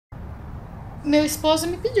Meu esposo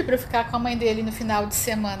me pediu pra eu ficar com a mãe dele no final de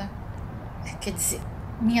semana. Quer dizer,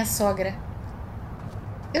 minha sogra.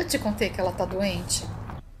 Eu te contei que ela tá doente.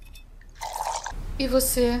 E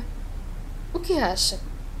você? O que acha?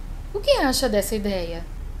 O que acha dessa ideia?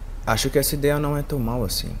 Acho que essa ideia não é tão mal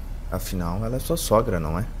assim. Afinal, ela é sua sogra,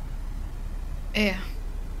 não é? É,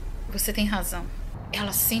 você tem razão.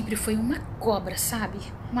 Ela sempre foi uma cobra, sabe?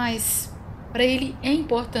 Mas pra ele é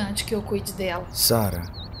importante que eu cuide dela. Sarah,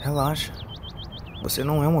 relaxa. Você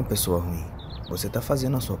não é uma pessoa ruim. Você tá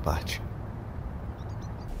fazendo a sua parte.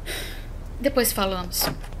 Depois falamos.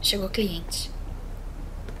 Chegou cliente.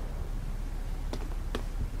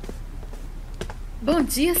 Bom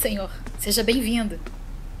dia, senhor. Seja bem-vindo.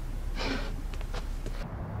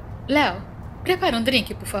 Léo, prepara um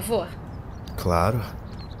drink, por favor. Claro.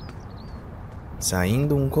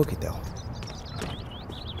 Saindo um coquetel.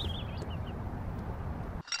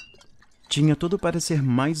 Tinha tudo para ser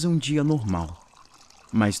mais um dia normal.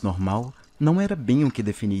 Mas normal não era bem o que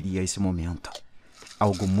definiria esse momento.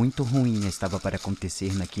 Algo muito ruim estava para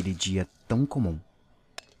acontecer naquele dia tão comum.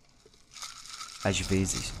 Às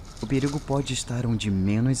vezes, o perigo pode estar onde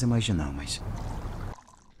menos imaginamos.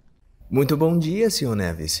 Muito bom dia, Sr.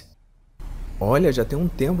 Neves. Olha, já tem um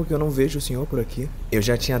tempo que eu não vejo o senhor por aqui. Eu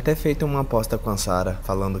já tinha até feito uma aposta com a Sarah,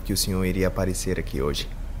 falando que o senhor iria aparecer aqui hoje.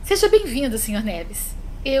 Seja bem-vindo, senhor Neves.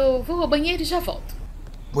 Eu vou ao banheiro e já volto.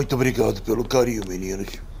 Muito obrigado pelo carinho, meninos.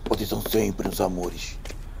 Vocês são sempre uns amores.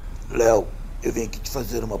 Léo, eu vim aqui te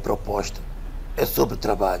fazer uma proposta. É sobre o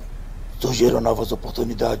trabalho. Surgiram novas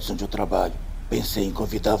oportunidades onde eu trabalho. Pensei em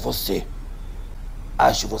convidar você.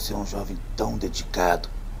 Acho você um jovem tão dedicado.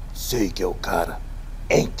 Sei que é o cara.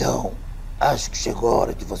 Então, acho que chegou a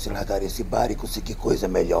hora de você largar esse bar e conseguir coisa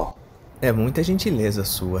melhor. É muita gentileza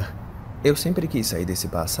sua. Eu sempre quis sair desse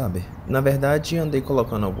bar, sabe? Na verdade, andei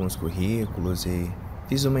colocando alguns currículos e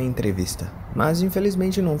fiz uma entrevista. Mas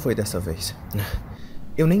infelizmente não foi dessa vez.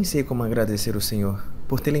 Eu nem sei como agradecer o senhor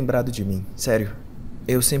por ter lembrado de mim, sério.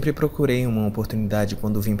 Eu sempre procurei uma oportunidade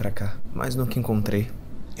quando vim pra cá, mas nunca encontrei.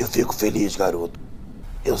 Eu fico feliz, garoto.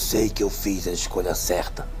 Eu sei que eu fiz a escolha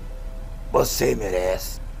certa. Você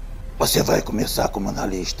merece. Você vai começar como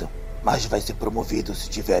analista, mas vai ser promovido se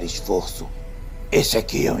tiver esforço. Esse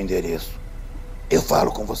aqui é o endereço. Eu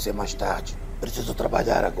falo com você mais tarde. Preciso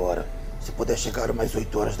trabalhar agora. Se puder chegar umas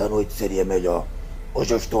 8 horas da noite seria melhor.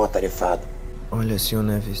 Hoje eu estou atarefado. Olha, Sr.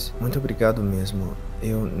 Neves, muito obrigado mesmo.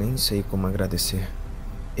 Eu nem sei como agradecer.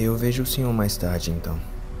 Eu vejo o senhor mais tarde, então.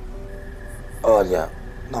 Olha,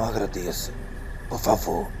 não agradeça. Por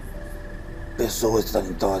favor. Pessoas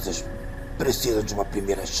talentosas precisam de uma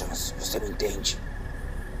primeira chance. Você me entende?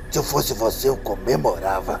 Se eu fosse você, eu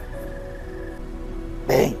comemorava.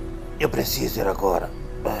 Bem, eu preciso ir agora.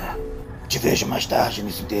 Te vejo mais tarde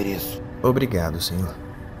nesse endereço. Obrigado, senhor.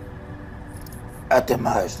 Até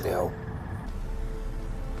mais, Léo.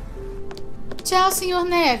 Tchau, senhor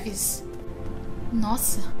Neves.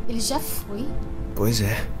 Nossa, ele já foi? Pois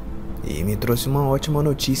é. E me trouxe uma ótima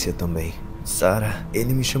notícia também. Sarah,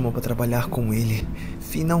 ele me chamou pra trabalhar com ele.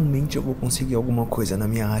 Finalmente eu vou conseguir alguma coisa na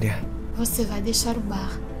minha área. Você vai deixar o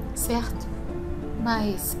bar, certo?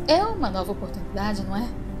 Mas é uma nova oportunidade, não é?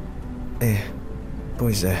 É,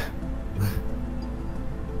 pois é.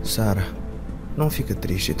 Sarah, não fica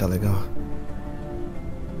triste, tá legal?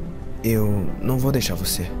 Eu não vou deixar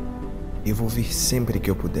você. Eu vou vir sempre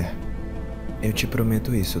que eu puder. Eu te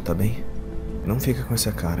prometo isso, tá bem? Não fica com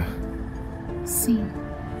essa cara. Sim,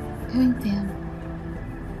 eu entendo.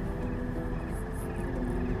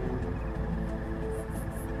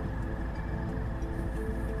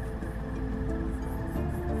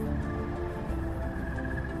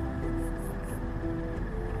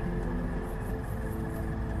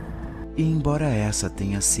 E embora essa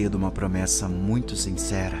tenha sido uma promessa muito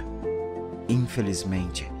sincera,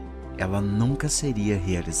 infelizmente, ela nunca seria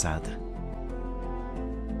realizada.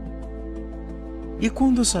 E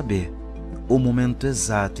quando saber o momento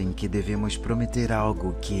exato em que devemos prometer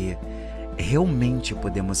algo que realmente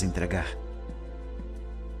podemos entregar?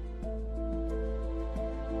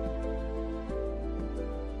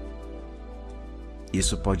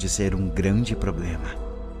 Isso pode ser um grande problema,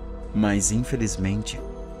 mas infelizmente,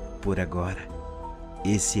 por agora,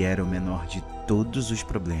 esse era o menor de todos os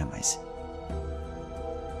problemas.